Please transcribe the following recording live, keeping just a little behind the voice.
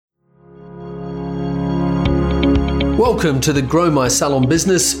Welcome to the Grow My Salon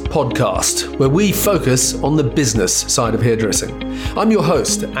Business podcast, where we focus on the business side of hairdressing. I'm your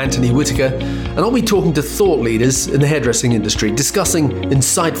host, Anthony Whitaker, and I'll be talking to thought leaders in the hairdressing industry, discussing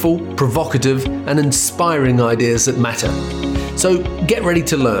insightful, provocative, and inspiring ideas that matter. So get ready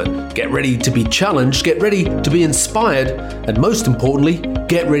to learn, get ready to be challenged, get ready to be inspired, and most importantly,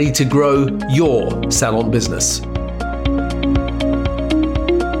 get ready to grow your salon business.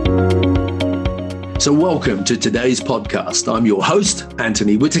 So welcome to today's podcast. I'm your host,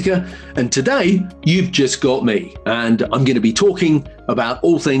 Anthony Whitaker, and today you've just got me, and I'm going to be talking about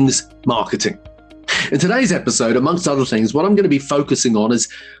all things marketing. In today's episode, amongst other things, what I'm going to be focusing on is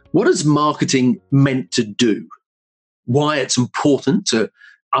what is marketing meant to do? Why it's important to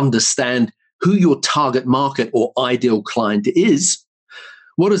understand who your target market or ideal client is.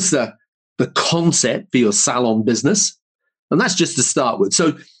 What is the concept for your salon business? And that's just to start with.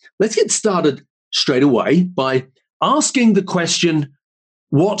 So let's get started straight away by asking the question,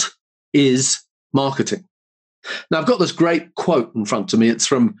 what is marketing? Now, I've got this great quote in front of me. It's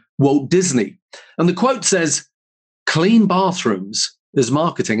from Walt Disney. And the quote says, "Clean bathrooms is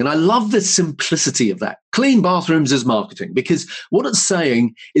marketing." And I love the simplicity of that. Clean bathrooms is marketing, because what it's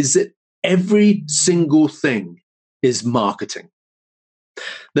saying is that every single thing is marketing.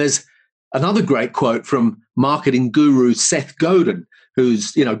 There's another great quote from marketing guru Seth Godin,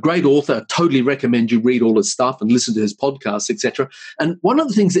 who's a great author. Totally recommend you read all his stuff and listen to his podcasts, etc. And one of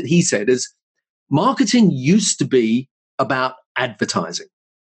the things that he said is, marketing used to be about advertising,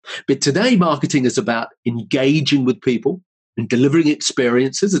 but today marketing is about engaging with people and delivering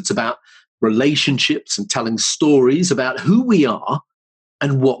experiences. It's about relationships and telling stories about who we are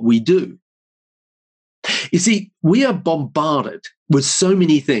and what we do. You see, we are bombarded with so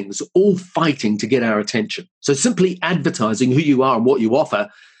many things, all fighting to get our attention. So simply advertising who you are and what you offer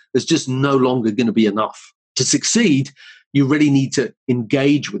is just no longer going to be enough. To succeed, you really need to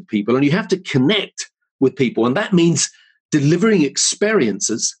engage with people, and you have to connect with people. And that means delivering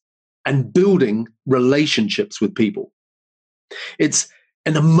experiences and building relationships with people. It's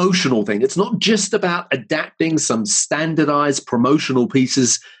an emotional thing. It's not just about adapting some standardized promotional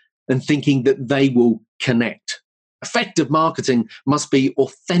pieces and thinking that they will connect. Effective marketing must be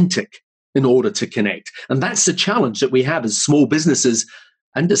authentic in order to connect. And that's the challenge that we have as small businesses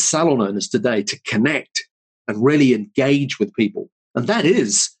and as salon owners today, to connect and really engage with people. And that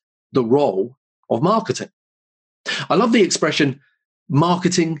is the role of marketing. I love the expression,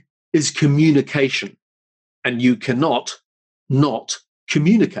 marketing is communication, and you cannot not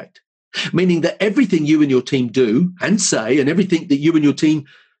communicate. Meaning that everything you and your team do and say, and everything that you and your team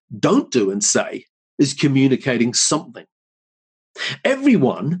don't do and say, is communicating something.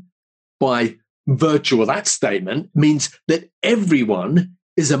 Everyone, by virtue of that statement, means that everyone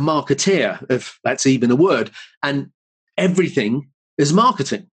is a marketeer, if that's even a word, and everything is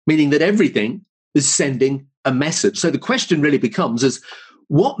marketing, meaning that everything is sending a message. So the question really becomes is,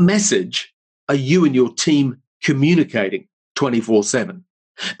 what message are you and your team communicating 24/7?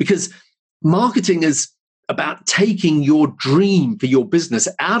 Because marketing is about taking your dream for your business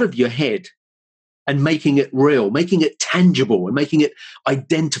out of your head and making it real, making it tangible, and making it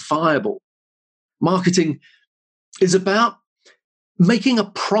identifiable. Marketing is about making a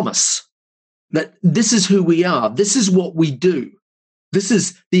promise that this is who we are, this is what we do, this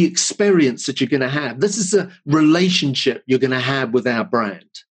is the experience that you're going to have, this is the relationship you're going to have with our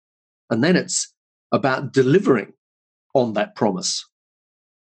brand. And then it's about delivering on that promise.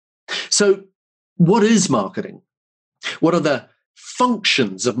 So, what is marketing? What are the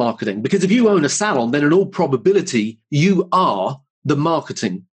functions of marketing? Because if you own a salon, then in all probability, you are the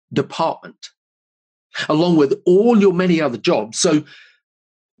marketing department, along with all your many other jobs. So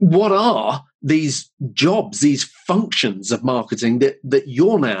what are these jobs, these functions of marketing that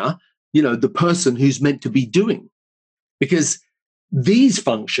you're now, the person who's meant to be doing? Because these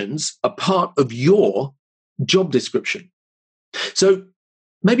functions are part of your job description. So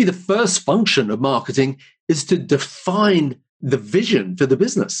maybe the first function of marketing is to define the vision for the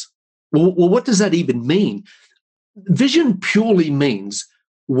business. Well, what does that even mean? Vision purely means,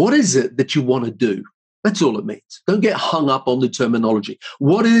 what is it that you want to do? That's all it means. Don't get hung up on the terminology.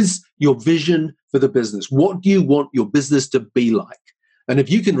 What is your vision for the business? What do you want your business to be like? And if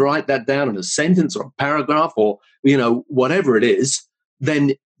you can write that down in a sentence or a paragraph or, whatever it is,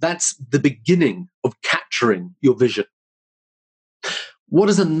 then that's the beginning of capturing your vision. What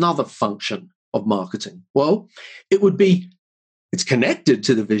is another function of marketing? Well, it's connected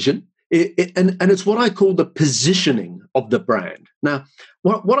to the vision, and it's what I call the positioning of the brand. Now,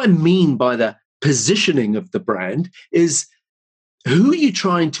 what I mean by the positioning of the brand is, who are you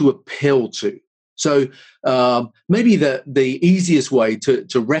trying to appeal to? So maybe the easiest way to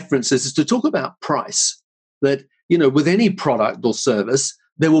reference this is to talk about price. That, with any product or service,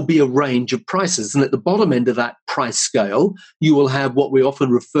 there will be a range of prices. And at the bottom end of that price scale, you will have what we often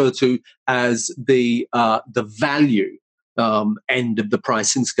refer to as the value end of the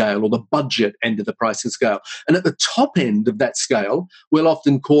pricing scale, or the budget end of the pricing scale. And at the top end of that scale, we'll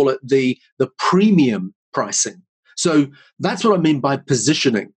often call it the premium pricing. So that's what I mean by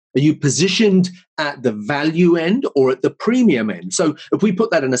positioning. Are you positioned at the value end or at the premium end? So if we put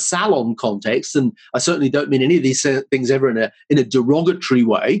that in a salon context, and I certainly don't mean any of these things ever in a derogatory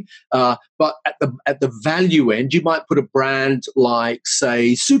way, but at the value end, you might put a brand like,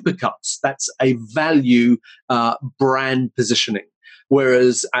 say, Supercuts. That's a value brand positioning.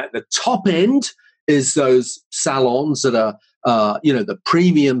 Whereas at the top end is those salons that are the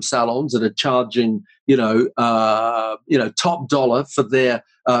premium salons that are charging, top dollar for their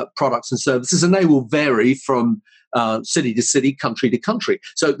products and services, and they will vary from city to city, country to country.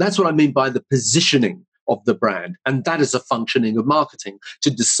 So that's what I mean by the positioning of the brand, and that is a functioning of marketing,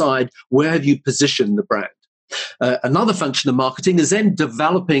 to decide where have you positioned the brand. Another function of marketing is then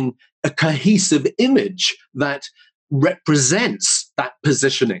developing a cohesive image that represents that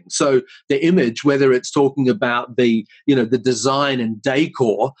positioning. So the image, whether it's talking about the design and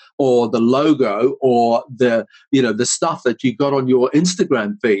decor, or the logo, or the stuff that you got on your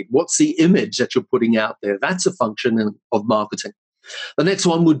Instagram feed, what's the image that you're putting out there? That's a function of marketing. The next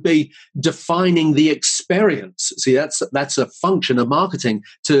one would be defining the experience. See, that's a function of marketing,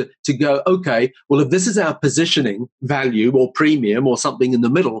 to go, okay, well, if this is our positioning, value or premium or something in the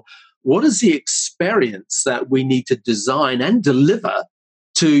middle, what is the experience that we need to design and deliver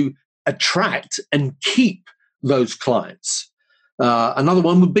to attract and keep those clients? Another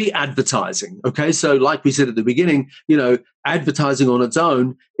one would be advertising. Okay, so like we said at the beginning, advertising on its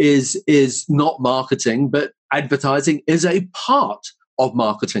own is not marketing, but advertising is a part of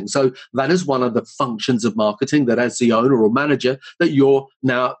marketing. So that is one of the functions of marketing that, as the owner or manager, that you're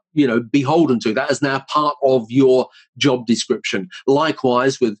now beholden to. That is now part of your job description.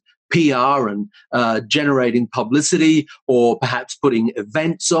 Likewise with PR and generating publicity, or perhaps putting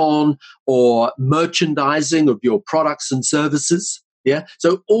events on, or merchandising of your products and services. Yeah.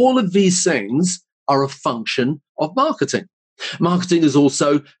 So all of these things are a function of marketing. Marketing is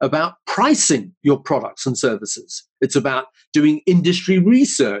also about pricing your products and services. It's about doing industry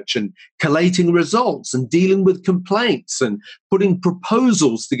research and collating results and dealing with complaints and putting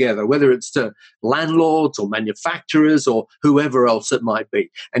proposals together, whether it's to landlords or manufacturers or whoever else it might be.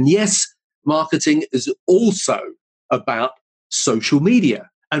 And yes, marketing is also about social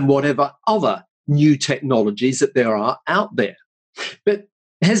media and whatever other new technologies that there are out there. But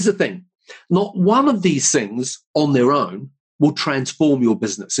here's the thing. Not one of these things on their own will transform your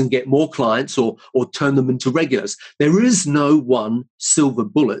business and get more clients or turn them into regulars. There is no one silver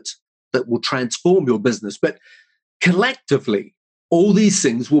bullet that will transform your business, but collectively, all these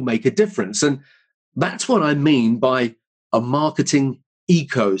things will make a difference. And that's what I mean by a marketing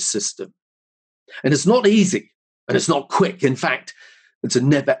ecosystem. And it's not easy and it's not quick. In fact, it's a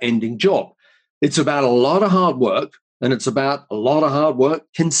never-ending job. It's about a lot of hard work, and it's about a lot of hard work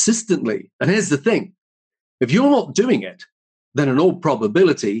consistently. And here's the thing. If you're not doing it, then in all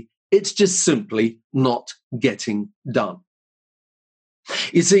probability, it's just simply not getting done.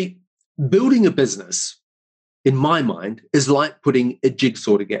 You see, building a business, in my mind, is like putting a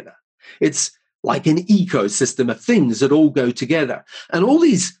jigsaw together. It's like an ecosystem of things that all go together. And all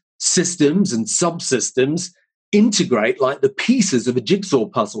these systems and subsystems integrate like the pieces of a jigsaw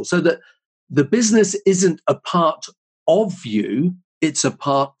puzzle, so that the business isn't a part of you, it's a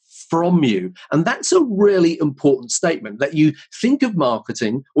part from you. And that's a really important statement, that you think of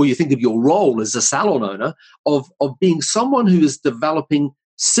marketing, or you think of your role as a salon owner, of being someone who is developing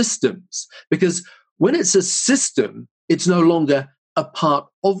systems. Because when it's a system, it's no longer a part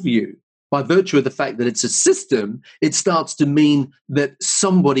of you. By virtue of the fact that it's a system, it starts to mean that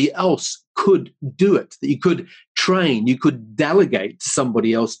somebody else could do it, that you could train, you could delegate to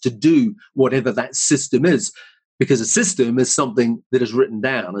somebody else to do whatever that system is. Because a system is something that is written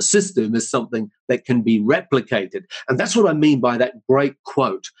down. A system is something that can be replicated. And that's what I mean by that great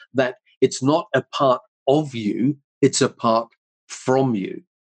quote, that it's not a part of you, it's a part from you.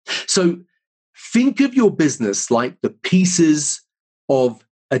 So think of your business like the pieces of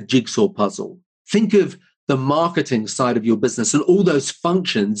a jigsaw puzzle. Think of the marketing side of your business and all those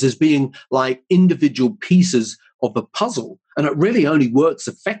functions as being like individual pieces of a puzzle. And it really only works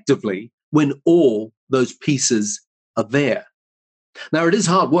effectively when all those pieces are there. Now, it is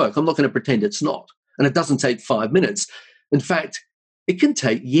hard work. I'm not going to pretend it's not. And it doesn't take 5 minutes. In fact, it can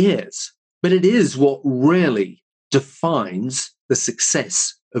take years. but it is what really defines the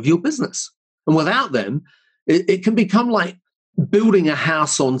success of your business. And without them, it can become like building a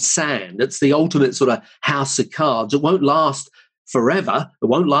house on sand. It's the ultimate sort of house of cards. It won't last forever. It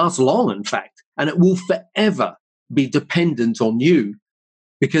won't last long, in fact. And it will forever be dependent on you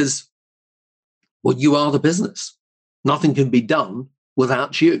because, well, you are the business. Nothing can be done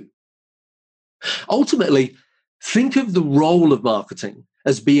without you. Ultimately, think of the role of marketing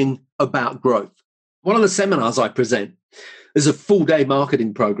as being about growth. One of the seminars I present is a full-day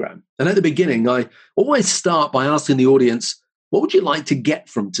marketing program. And at the beginning, I always start by asking the audience, what would you like to get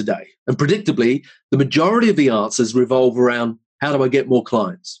from today? And predictably, the majority of the answers revolve around, how do I get more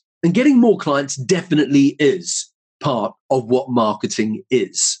clients? And getting more clients definitely is part of what marketing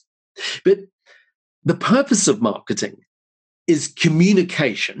is. But the purpose of marketing is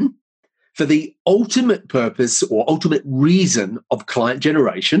communication for the ultimate purpose or ultimate reason of client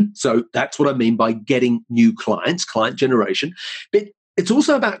generation. So that's what I mean by getting new clients, client generation. But it's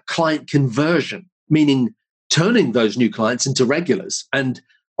also about client conversion, meaning turning those new clients into regulars. And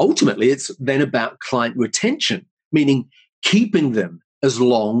ultimately, it's then about client retention, meaning keeping them as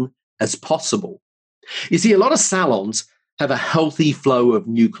long as possible. You see, a lot of salons have a healthy flow of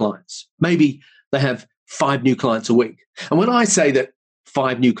new clients. Maybe they have 5 new clients a week. And when I say that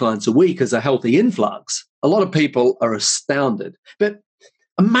 5 new clients a week is a healthy influx, a lot of people are astounded. But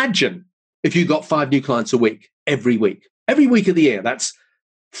imagine if you got 5 new clients a week. Every week of the year. That's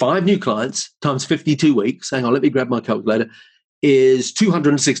 5 new clients times 52 weeks. Hang on, let me grab my calculator. Is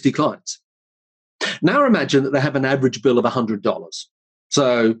 260 clients. Now imagine that they have an average bill of $100.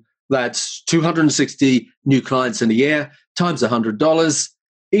 So that's 260 new clients in a year times $100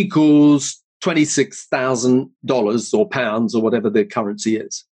 equals $26,000 or pounds or whatever the currency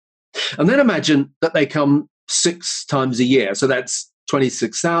is. And then imagine that they come 6 times a year. So that's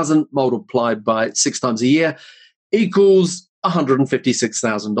 26,000 multiplied by 6 times a year equals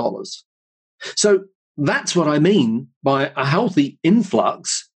 $156,000. So that's what I mean by a healthy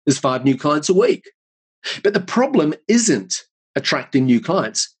influx is 5 new clients a week. But the problem isn't attracting new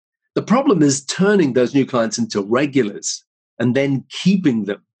clients. The problem is turning those new clients into regulars and then keeping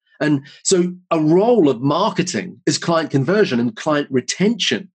them. And so a role of marketing is client conversion and client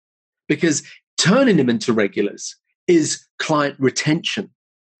retention, because turning them into regulars is client retention.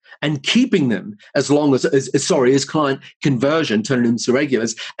 And keeping them as long as client conversion, turning them into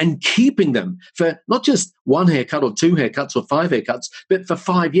regulars, and keeping them for not just 1 haircut or 2 haircuts or 5 haircuts, but for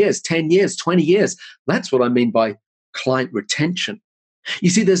 5 years, 10 years, 20 years. That's what I mean by client retention. You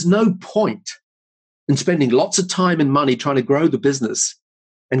see, there's no point in spending lots of time and money trying to grow the business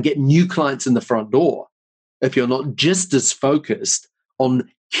and get new clients in the front door if you're not just as focused on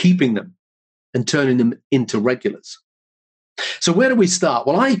keeping them and turning them into regulars. So where do we start?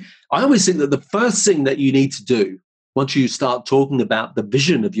 Well, I always think that the first thing that you need to do once you start talking about the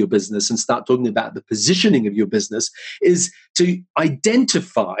vision of your business and start talking about the positioning of your business is to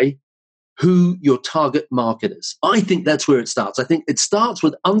identify who your target market is. I think that's where it starts. I think it starts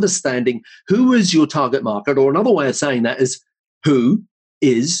with understanding who is your target market, or another way of saying that is who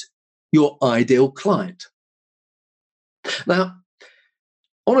is your ideal client. Now,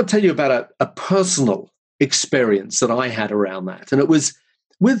 I want to tell you about a personal experience that I had around that. And it was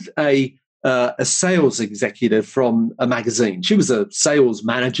with a sales executive from a magazine. She was a sales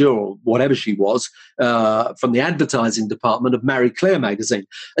manager or whatever she was from the advertising department of Marie Claire magazine.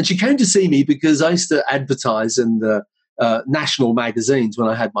 And she came to see me because I used to advertise in the national magazines when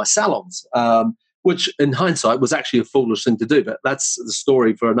I had my salons, which in hindsight was actually a foolish thing to do, but that's the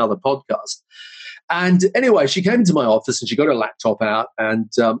story for another podcast. And anyway, she came into my office and she got her laptop out.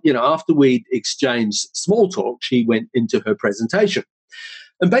 And, after we'd exchanged small talk, she went into her presentation.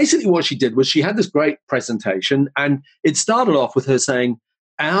 And basically what she did was she had this great presentation, and it started off with her saying,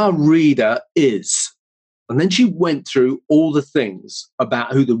 our reader is. And then she went through all the things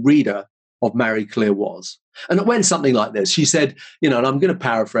about who the reader of Marie Claire was. And it went something like this. She said, and I'm going to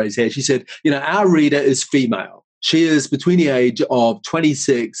paraphrase here. She said, our reader is female. She is between the age of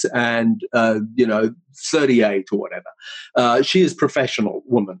 26 and, 38 or whatever. She is a professional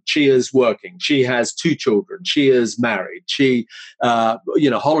woman. She is working. She has 2 children. She is married. She,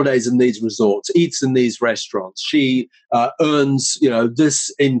 holidays in these resorts, eats in these restaurants. She earns,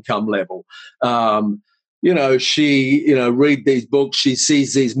 this income level. She, read these books. She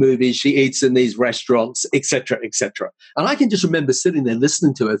sees these movies. She eats in these restaurants, et cetera, et cetera. And I can just remember sitting there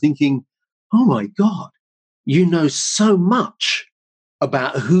listening to her thinking, oh my God, you know so much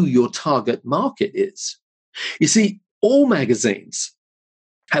about who your target market is. You see, all magazines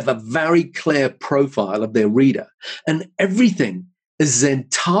have a very clear profile of their reader, and everything is then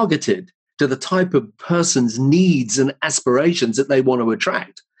targeted to the type of person's needs and aspirations that they want to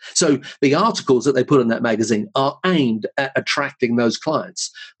attract. So the articles that they put in that magazine are aimed at attracting those clients.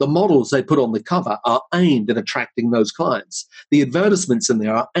 The models they put on the cover are aimed at attracting those clients. The advertisements in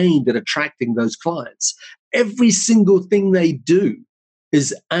there are aimed at attracting those clients. Every single thing they do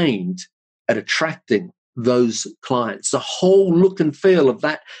is aimed at attracting those clients. The whole look and feel of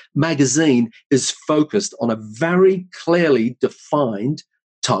that magazine is focused on a very clearly defined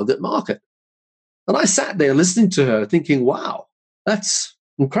target market. And I sat there listening to her thinking, wow, that's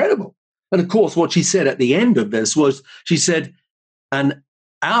incredible. And of course, what she said at the end of this was, she said, and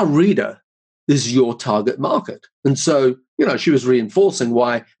our reader is your target market. And so, she was reinforcing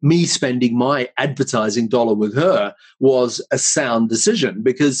why me spending my advertising dollar with her was a sound decision,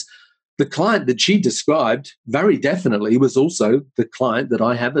 because the client that she described very definitely was also the client that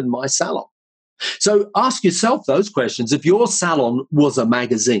I have in my salon. So ask yourself those questions. If your salon was a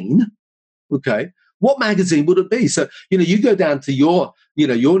magazine, okay, what magazine would it be? So, you go down to your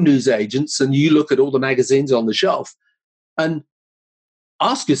news agents and you look at all the magazines on the shelf and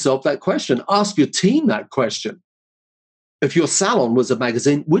ask yourself that question. Ask your team that question. If your salon was a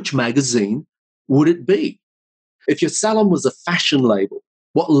magazine, which magazine would it be? If your salon was a fashion label,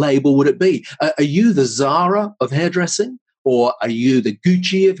 what label would it be? Are you the Zara of hairdressing? Or are you the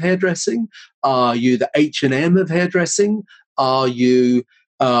Gucci of hairdressing? Are you the H&M of hairdressing? Are you,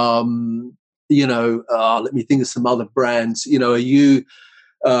 let me think of some other brands. Are you,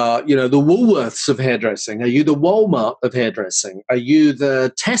 the Woolworths of hairdressing? Are you the Walmart of hairdressing? Are you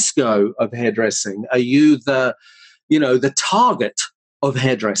the Tesco of hairdressing? Are you the Target of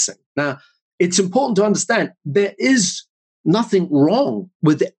hairdressing? Now, it's important to understand there is nothing wrong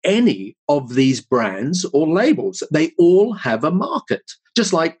with any of these brands or labels. They all have a market,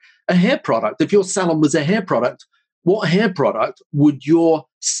 just like a hair product. If your salon was a hair product, what hair product would your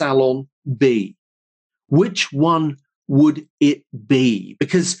salon be? Which one would it be?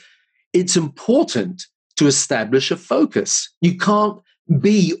 Because it's important to establish a focus. You can't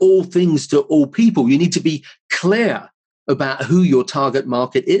be all things to all people. You need to be clear about who your target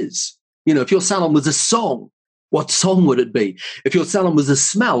market is. If your salon was a song, what song would it be? If your salon was a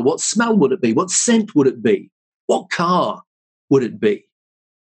smell, what smell would it be? What scent would it be? What car would it be?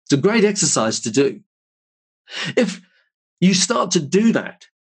 It's a great exercise to do. If you start to do that,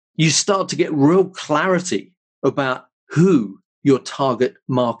 you start to get real clarity about who your target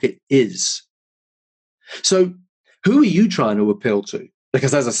market is. So who are you trying to appeal to?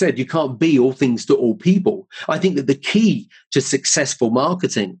 Because as I said, you can't be all things to all people. I think that the key to successful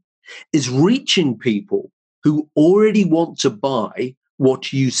marketing is reaching people who already want to buy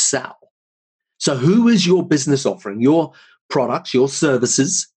what you sell. So who is your business offering, your products, your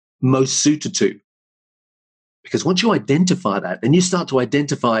services most suited to? Because once you identify that, then you start to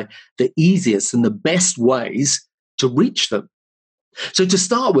identify the easiest and the best ways to reach them. So to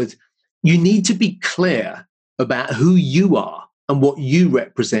start with, you need to be clear about who you are and what you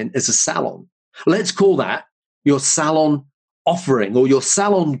represent as a salon. Let's call that your salon offering or your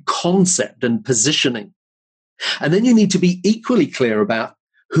salon concept and positioning. And then you need to be equally clear about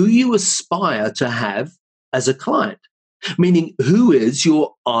who you aspire to have as a client, meaning who is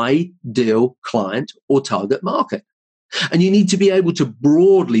your ideal client or target market. And you need to be able to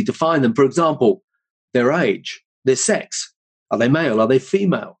broadly define them. For example, their age, their sex. Are they male? Are they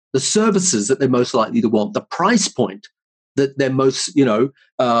female? The services that they're most likely to want, the price point that they're most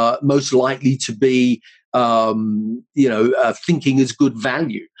likely to be thinking is good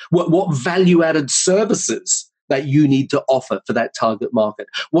value. What value-added services that you need to offer for that target market?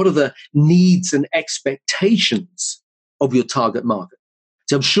 What are the needs and expectations of your target market?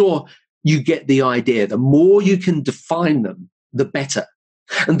 So I'm sure you get the idea. The more you can define them, the better.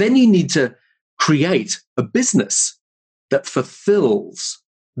 And then you need to create a business that fulfills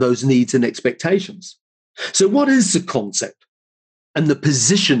those needs and expectations. So what is the concept and the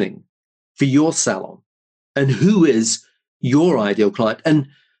positioning for your salon? And who is your ideal client? And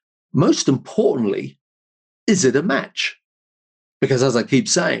most importantly, is it a match? Because as I keep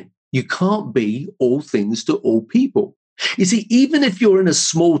saying, you can't be all things to all people. You see, even if you're in a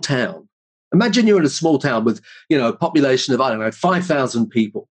small town, imagine you're in a small town with, a population of, 5,000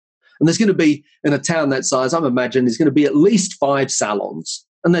 people. And there's going to be, in a town that size, I'm imagining there's going to be at least 5 salons.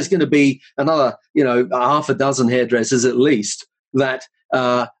 And there's going to be another, half a dozen hairdressers at least that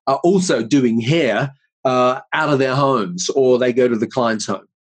are also doing hair out of their homes, or they go to the client's home.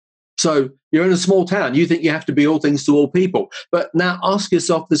 So you're in a small town. You think you have to be all things to all people. But now ask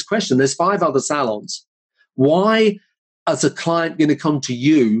yourself this question. There's 5 other salons. Why is a client going to come to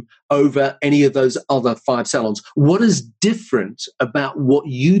you over any of those other 5 salons? What is different about what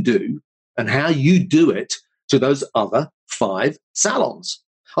you do and how you do it to those other 5 salons.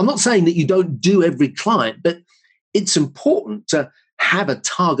 I'm not saying that you don't do every client, but it's important to have a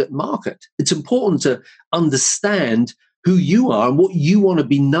target market. It's important to understand who you are and what you want to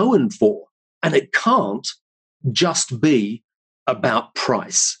be known for. And it can't just be about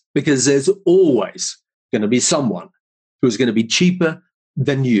price, because there's always going to be someone who's going to be cheaper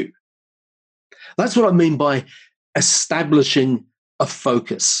than you. That's what I mean by establishing a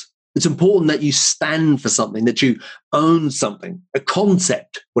focus. It's important that you stand for something, that you own something, a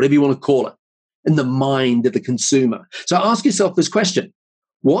concept, whatever you want to call it, in the mind of the consumer. So ask yourself this question: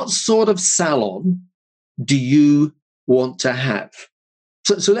 what sort of salon do you want to have?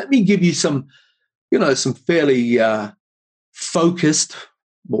 So let me give you some fairly focused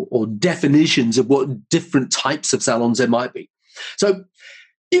or definitions of what different types of salons there might be. So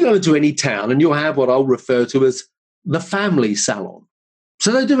you go into any town and you'll have what I'll refer to as the family salon.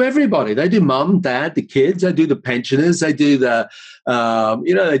 So they do everybody. They do mum, dad, the kids. They do the pensioners. They do they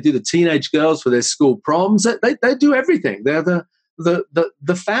do the teenage girls for their school proms. They do everything. They're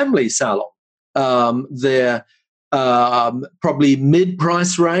the family salon. They're probably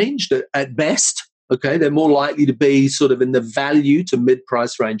mid-price range at best. Okay, they're more likely to be sort of in the value to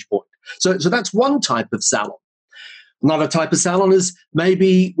mid-price range point. So that's one type of salon. Another type of salon is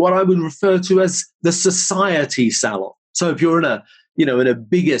maybe what I would refer to as the society salon. So if you're in a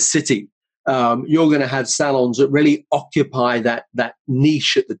bigger city, you're going to have salons that really occupy that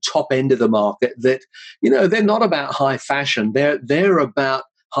niche at the top end of the market. That they're not about high fashion. They're about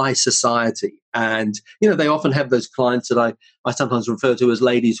high society, and they often have those clients that I sometimes refer to as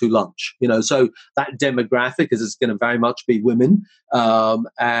ladies who lunch. So that demographic is going to very much be women, and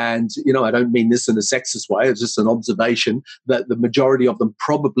I don't mean this in a sexist way. It's just an observation that the majority of them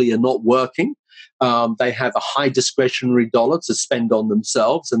probably are not working. They have a high discretionary dollar to spend on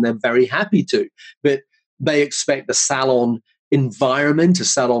themselves, and they're very happy to. But they expect a salon environment, a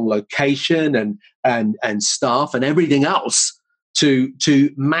salon location, and staff and everything else to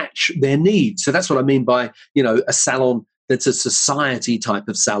match their needs. So that's what I mean by a salon that's a society type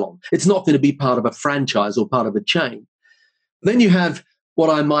of salon. It's not going to be part of a franchise or part of a chain. Then you have what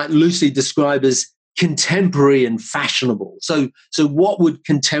I might loosely describe as contemporary and fashionable. So what would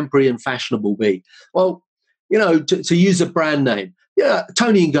contemporary and fashionable be? Well, to use a brand name,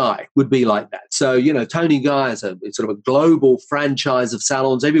 Tony & Guy would be like that. So, Tony & Guy is it's sort of a global franchise of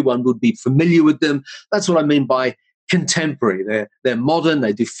salons. Everyone would be familiar with them. That's what I mean by contemporary. They're modern,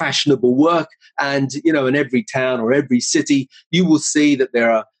 they do fashionable work, and in every town or every city you will see that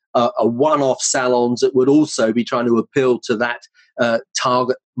there are a one-off salons that would also be trying to appeal to that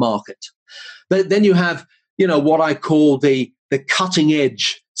target market. But then you have what I call the cutting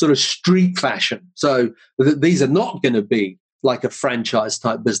edge sort of street fashion. So these are not going to be like a franchise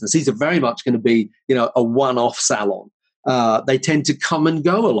type business. These are very much going to be a one-off salon. They tend to come and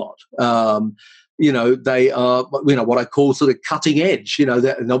go a lot. They are, what I call sort of cutting edge,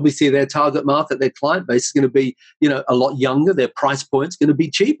 and obviously their target market, their client base is going to be, a lot younger. Their price point's going to be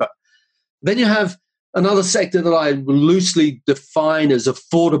cheaper. Then you have another sector that I loosely define as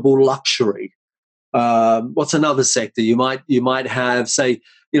affordable luxury. What's another sector? You might have, say,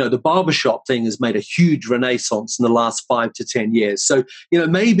 the barbershop thing has made a huge renaissance in the last 5 to 10 years. So,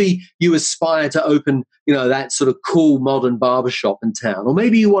 maybe you aspire to open, that sort of cool modern barbershop in town. Or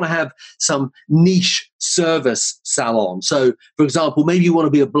maybe you want to have some niche service salon. So, for example, maybe you want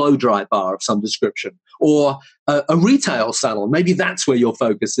to be a blow dry bar of some description, or a retail salon. Maybe that's where your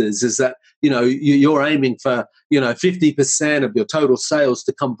focus is that, you're aiming for, 50% of your total sales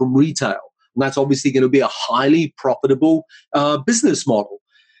to come from retail. And that's obviously going to be a highly profitable business model.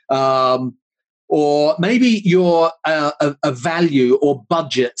 Or maybe you're a value or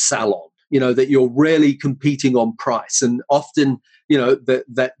budget salon, that you're really competing on price. And often,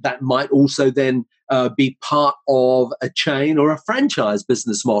 that might also then be part of a chain or a franchise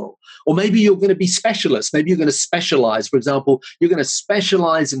business model. Or maybe you're going to be specialists. Maybe you're going to specialize. For example, you're going to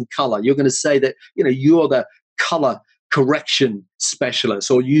specialize in color. You're going to say that, you're the color correction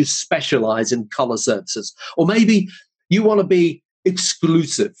specialist, or you specialize in color services. Or maybe you want to be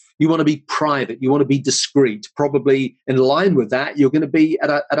exclusive. You want to be private. You want to be discreet. Probably in line with that, you're going to be at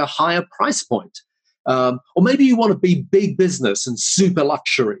a higher price point. Or maybe you want to be big business and super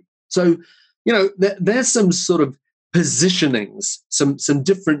luxury. So, there's some sort of positionings, some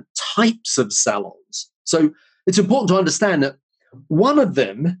different types of salons. So it's important to understand that one of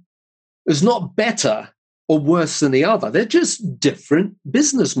them is not better or worse than the other. They're just different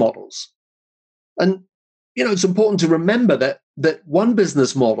business models. And, it's important to remember that one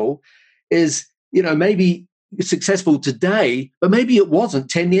business model is, maybe successful today, but maybe it wasn't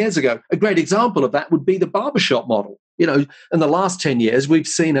 10 years ago. A great example of that would be the barbershop model. In the last 10 years, we've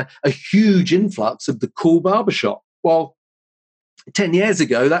seen a huge influx of the cool barbershop. Well, 10 years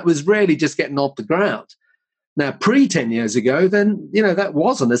ago, that was really just getting off the ground. Now, 10 years ago, then, that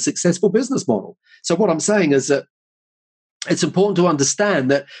wasn't a successful business model. So what I'm saying is that it's important to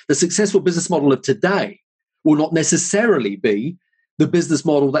understand that the successful business model of today will not necessarily be the business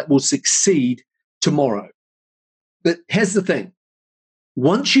model that will succeed tomorrow. But here's the thing.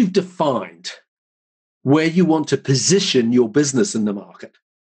 Once you've defined where you want to position your business in the market,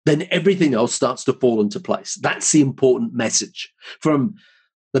 then everything else starts to fall into place. That's the important message, from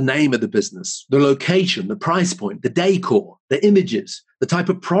the name of the business, the location, the price point, the decor, the images, the type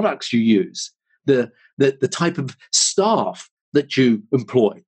of products you use, the type of staff that you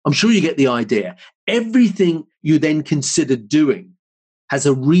employ. I'm sure you get the idea. Everything you then consider doing has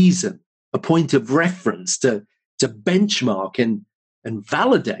a reason, a point of reference to benchmark and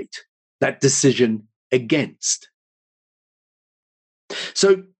validate that decision against.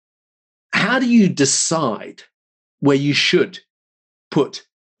 So how do you decide where you should put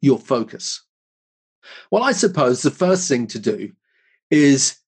your focus? Well, I suppose the first thing to do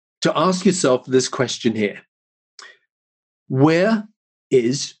is to ask yourself this question here. Where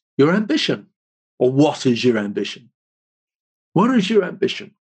is your ambition? Or what is your ambition? What is your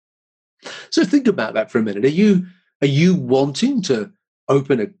ambition? So think about that for a minute. Are you wanting to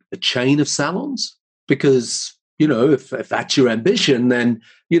open a chain of salons? Because, if that's your ambition, then,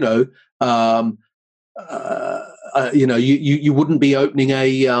 you wouldn't be opening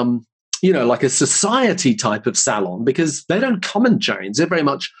like a society type of salon, because they don't come in chains. They're very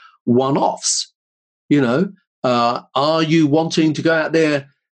much one-offs. Are you wanting to go out there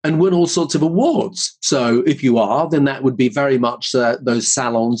and win all sorts of awards? So if you are, then that would be very much those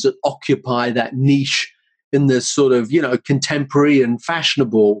salons that occupy that niche in this sort of, contemporary and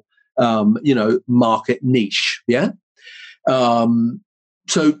fashionable, market niche. Yeah.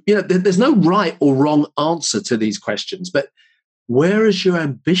 So, there's no right or wrong answer to these questions, but where is your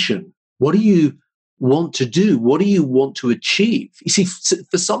ambition? What do you want to do? What do you want to achieve? You see,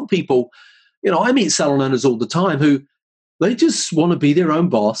 for some people, I meet salon owners all the time who they just want to be their own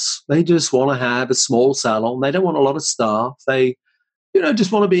boss. They just want to have a small salon. They don't want a lot of staff. They,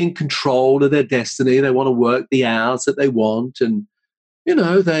 just want to be in control of their destiny. They want to work the hours that they want. And,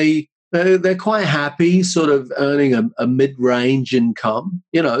 they're quite happy sort of earning a mid-range income,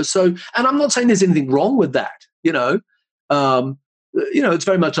 So, and I'm not saying there's anything wrong with that, it's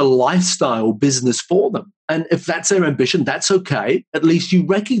very much a lifestyle business for them. And if that's their ambition, that's okay. At least you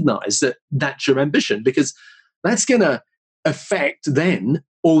recognize that that's your ambition, because that's going to affect then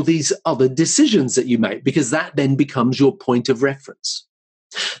all these other decisions that you make, because that then becomes your point of reference.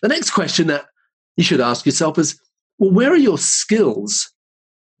 The next question that you should ask yourself is, well, where are your skills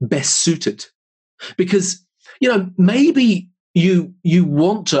best suited? Because, maybe you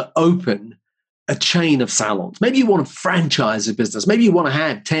want to open a chain of salons. Maybe you want to franchise a business. Maybe you want to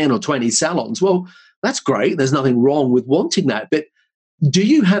have 10 or 20 salons. Well, that's great. There's nothing wrong with wanting that. But do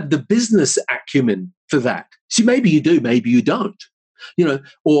you have the business acumen for that? See, maybe you do, maybe you don't.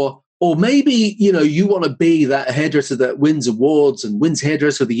 Or maybe, you want to be that hairdresser that wins awards and wins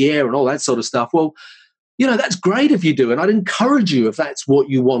hairdresser of the year and all that sort of stuff. Well, that's great if you do. And I'd encourage you if that's what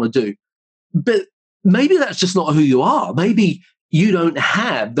you want to do. But maybe that's just not who you are. Maybe you don't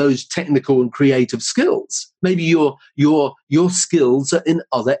have those technical and creative skills. Maybe your skills are in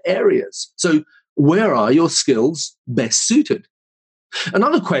other areas. So where are your skills best suited?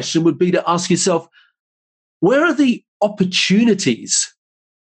 Another question would be to ask yourself, where are the opportunities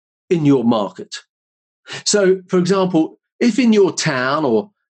in your market? So, for example, if in your town or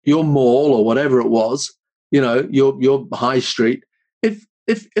your mall or whatever it was, your high street, if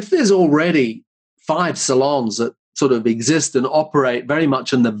there's already 5 salons that sort of exist and operate very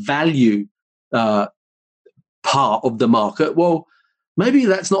much in the value part of the market, well, maybe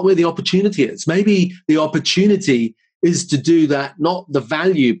that's not where the opportunity is. Maybe the opportunity is to do that, not the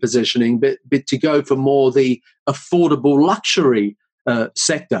value positioning, but to go for more the affordable luxury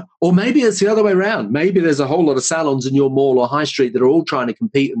sector. Or maybe it's the other way around. Maybe there's a whole lot of salons in your mall or high street that are all trying to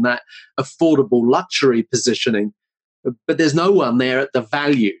compete in that affordable luxury positioning, but there's no one there at the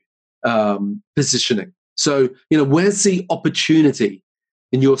value positioning. So, where's the opportunity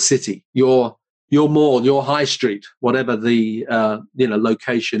in your city, your mall, your high street, whatever the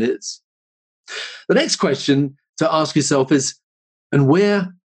location is? The next question to ask yourself is, and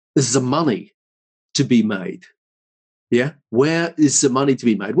where is the money to be made? Yeah, where is the money to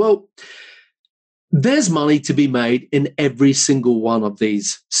be made? Well, there's money to be made in every single one of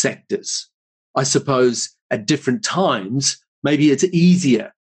these sectors. I suppose at different times, maybe it's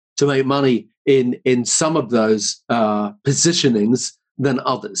easier to make money in some of those positionings than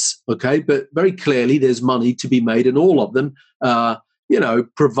others. Okay, but very clearly, there's money to be made in all of them.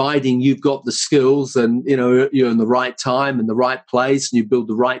 Providing you've got the skills and you're in the right time and the right place, and you build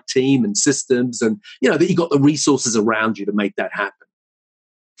the right team and systems, and that you've got the resources around you to make that happen.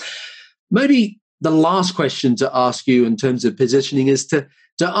 Maybe the last question to ask you in terms of positioning is to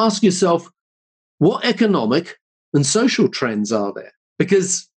ask yourself, what economic and social trends are there?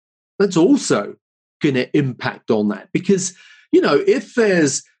 Because that's also going to impact on that. Because, if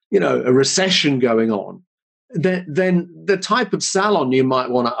there's, a recession going on, then the type of salon you might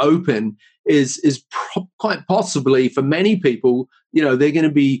want to open is quite possibly, for many people, they're going to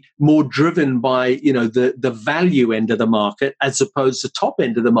be more driven by, the value end of the market as opposed to top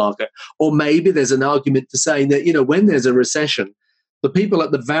end of the market. Or maybe there's an argument to saying that, when there's a recession, the people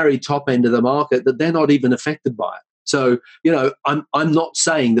at the very top end of the market, that they're not even affected by it. So, I'm not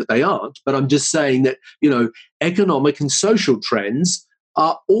saying that they aren't, but I'm just saying that, economic and social trends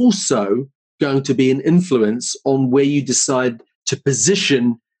are also going to be an influence on where you decide to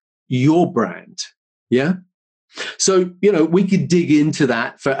position your brand. Yeah. So, we could dig into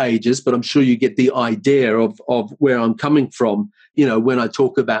that for ages, but I'm sure you get the idea of where I'm coming from, when I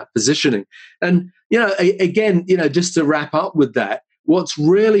talk about positioning. And, again, just to wrap up with that, what's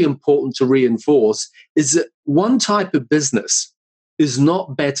really important to reinforce is that one type of business is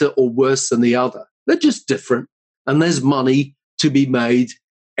not better or worse than the other. They're just different, and there's money to be made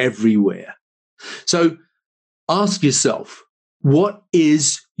everywhere. So ask yourself, what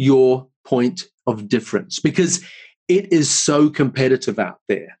is your point of difference? Because it is so competitive out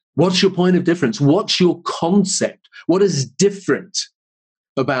there. What's your point of difference? What's your concept? What is different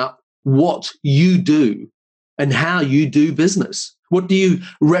about what you do and how you do business? What do you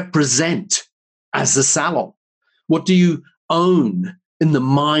represent as a salon? What do you own in the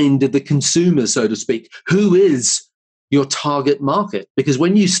mind of the consumer, so to speak? Who is your target market? Because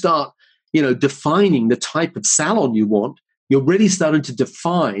when you start, defining the type of salon you want, you're really starting to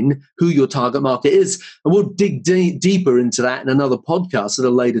define who your target market is. And we'll dig deeper into that in another podcast at a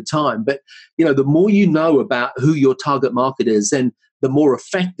later time. But, the more you know about who your target market is, then the more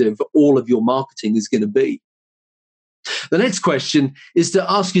effective all of your marketing is going to be. The next question is to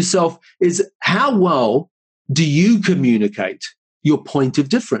ask yourself is, how well do you communicate your point of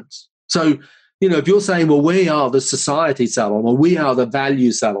difference? So, if you're saying, well, we are the society salon, or we are the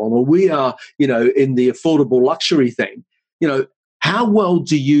value salon, or we are, in the affordable luxury thing, how well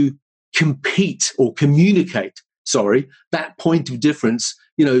do you compete or communicate, that point of difference,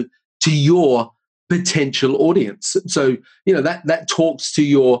 to your potential audience? So, that talks to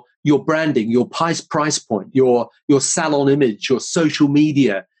your branding, your price point, your salon image, your social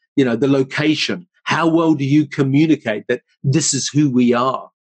media, the location. How well do you communicate that this is who we are?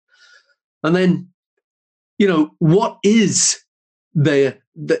 And then, what is not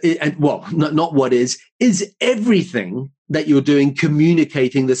what is everything that you're doing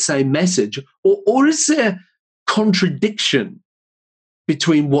communicating the same message? Or is there contradiction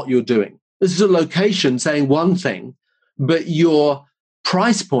between what you're doing? This is a location saying one thing, but your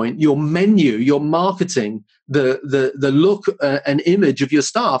price point, your menu, your marketing, the look and image of your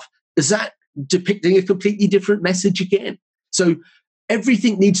staff, is that depicting a completely different message again? So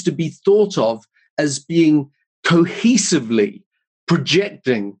everything needs to be thought of as being cohesively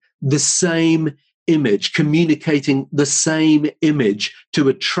projecting the same image, communicating the same image to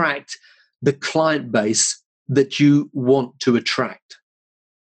attract the client base that you want to attract.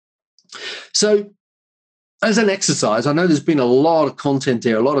 So as an exercise, I know there's been a lot of content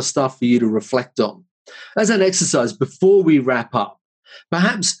here, a lot of stuff for you to reflect on. As an exercise, before we wrap up,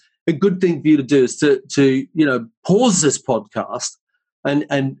 perhaps a good thing for you to do is to pause this podcast,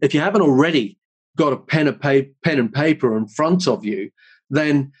 and if you haven't already got a pen and paper in front of you,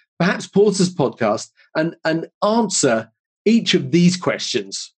 then perhaps pause this podcast and answer each of these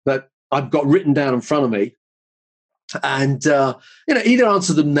questions that I've got written down in front of me, and either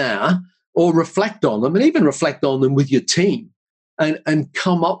answer them now or reflect on them, and even reflect on them with your team, and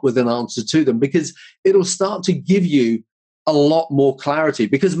come up with an answer to them, because it'll start to give you a lot more clarity.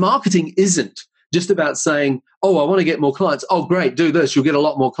 Because marketing isn't just about saying, oh, I want to get more clients. Oh, great, do this, you'll get a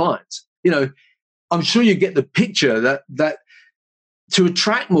lot more clients. I'm sure you get the picture that to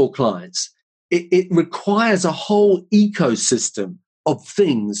attract more clients, it requires a whole ecosystem of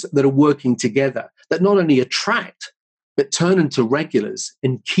things that are working together that not only attract, but turn into regulars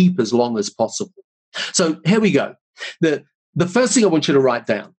and keep as long as possible. So here we go. The first thing I want you to write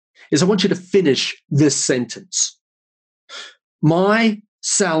down is I want you to finish this sentence. My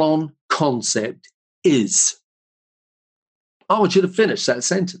salon concept is. I want you to finish that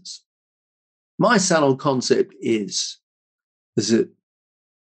sentence. My salon concept is it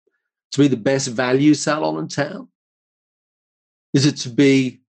to be the best value salon in town? Is it to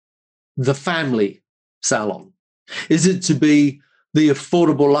be the family salon? Is it to be the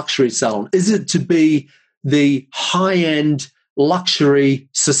affordable luxury salon? Is it to be the high-end luxury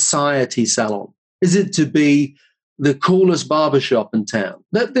society salon? Is it to be the coolest barbershop in town?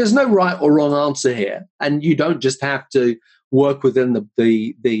 There's no right or wrong answer here, and you don't just have to work within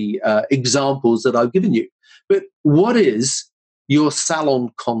the examples that I've given you. But what is your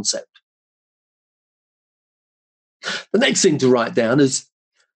salon concept? The next thing to write down is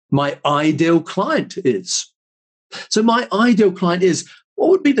my ideal client is. So my ideal client is, what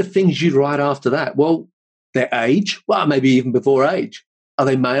would be the things you'd write after that? Well, their age, well, maybe even before age. Are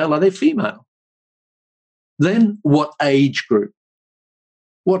they male? Are they female? Then what age group?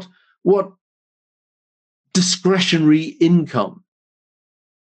 What discretionary income?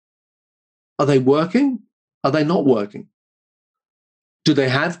 Are they working? Are they not working? Do they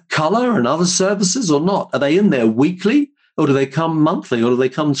have color and other services or not? Are they in there weekly, or do they come monthly, or do they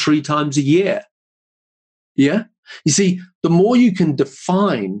come 3 times a year? Yeah? You see, the more you can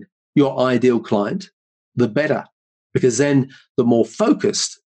define your ideal client, the better, because then the more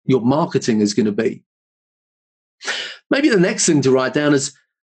focused your marketing is going to be. Maybe the next thing to write down is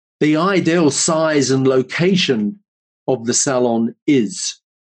the ideal size and location of the salon is.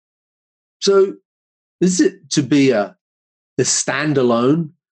 So is it to be a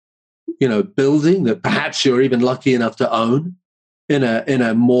standalone, building that perhaps you're even lucky enough to own in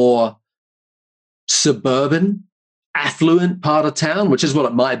a more suburban, affluent part of town, which is what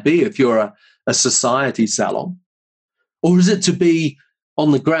it might be if you're a society salon? Or is it to be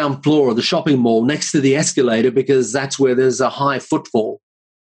on the ground floor of the shopping mall next to the escalator because that's where there's a high footfall,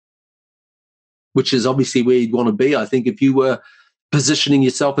 which is obviously where you'd want to be, I think, if you were positioning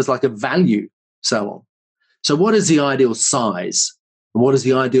yourself as like a value salon. So what is the ideal size and what is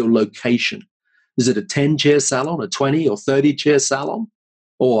the ideal location? Is it a 10-chair salon, a 20 or 30-chair salon?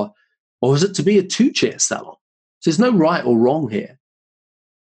 Or is it to be a 2-chair salon? So there's no right or wrong here.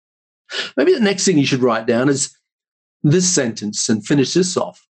 Maybe the next thing you should write down is this sentence and finish this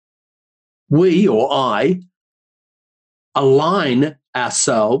off. We, or I, align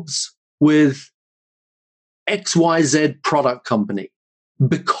ourselves with XYZ product company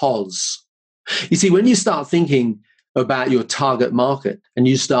because. You see, when you start thinking about your target market and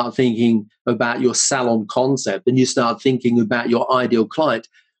you start thinking about your salon concept and you start thinking about your ideal client,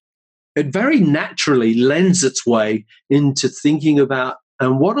 it very naturally lends its way into thinking about,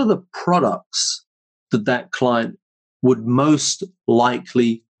 and what are the products that client would most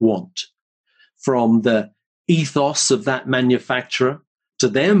likely want, from the ethos of that manufacturer to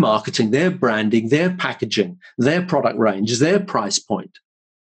their marketing, their branding, their packaging, their product range, their price point.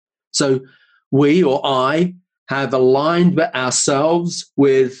 So we, or I, have aligned ourselves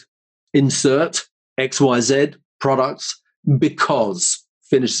with insert XYZ products because.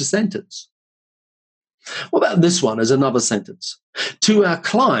 Finish the sentence. What about this one as another sentence? To our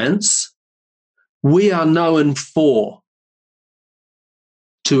clients, we are known for.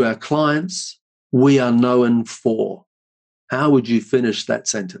 To our clients, we are known for. How would you finish that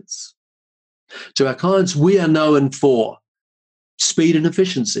sentence? To our clients, we are known for speed and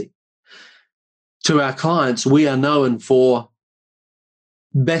efficiency. To our clients, we are known for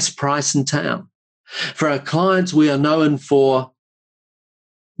best price in town. For our clients, we are known for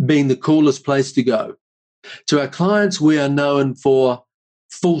being the coolest place to go. To our clients, we are known for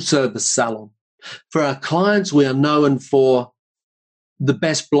full service salon. For our clients, we are known for the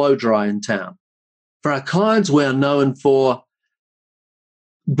best blow dry in town. For our clients, we are known for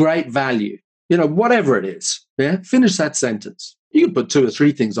great value. Whatever it is. Yeah, finish that sentence. You can put 2 or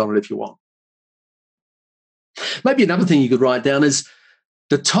 3 things on it if you want. Maybe another thing you could write down is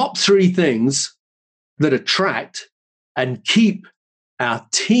the top 3 things that attract and keep our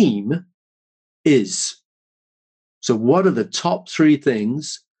team is. So what are the top 3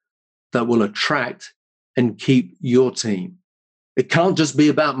 things that will attract and keep your team? It can't just be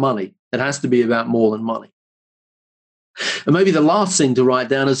about money. It has to be about more than money. And maybe the last thing to write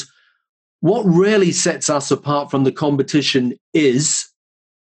down is what really sets us apart from the competition is,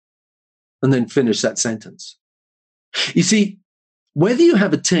 and then finish that sentence. You see, whether you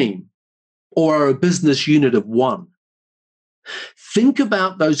have a team or are a business unit of one, think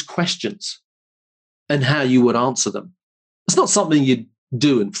about those questions and how you would answer them. It's not something you'd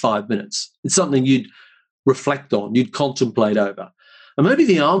do in 5 minutes. It's something you'd reflect on, you'd contemplate over. And maybe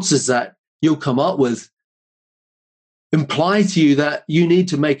the answers that you'll come up with imply to you that you need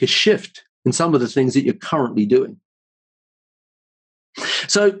to make a shift in some of the things that you're currently doing.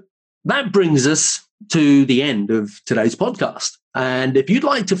 So that brings us to the end of today's podcast. And if you'd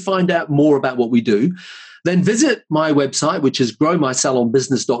like to find out more about what we do, then visit my website, which is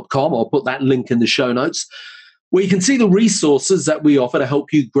growmysalonbusiness.com. I'll put that link in the show notes, where you can see the resources that we offer to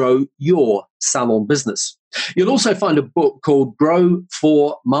help you grow your salon business. You'll also find a book called Grow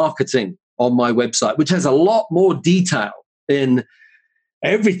for Marketing on my website, which has a lot more detail in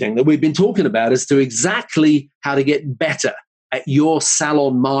everything that we've been talking about as to exactly how to get better at your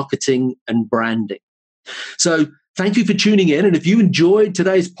salon marketing and branding. So thank you for tuning in. And if you enjoyed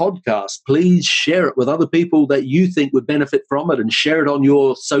today's podcast, please share it with other people that you think would benefit from it and share it on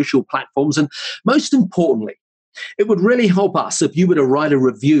your social platforms. And most importantly, it would really help us if you were to write a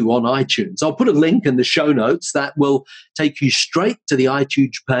review on iTunes. I'll put a link in the show notes that will take you straight to the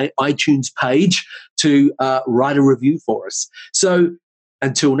iTunes page to write a review for us. So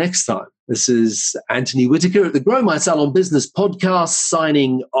until next time, this is Anthony Whitaker at the Grow My Salon Business podcast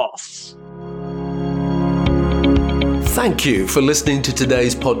signing off. Thank you for listening to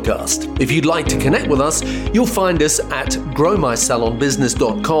today's podcast. If you'd like to connect with us, you'll find us at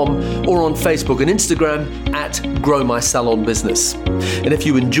growmysalonbusiness.com or on Facebook and Instagram at growmysalonbusiness. And if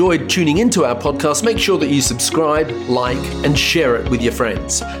you enjoyed tuning into our podcast, make sure that you subscribe, like, and share it with your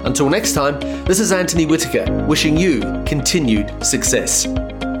friends. Until next time, this is Anthony Whitaker wishing you continued success.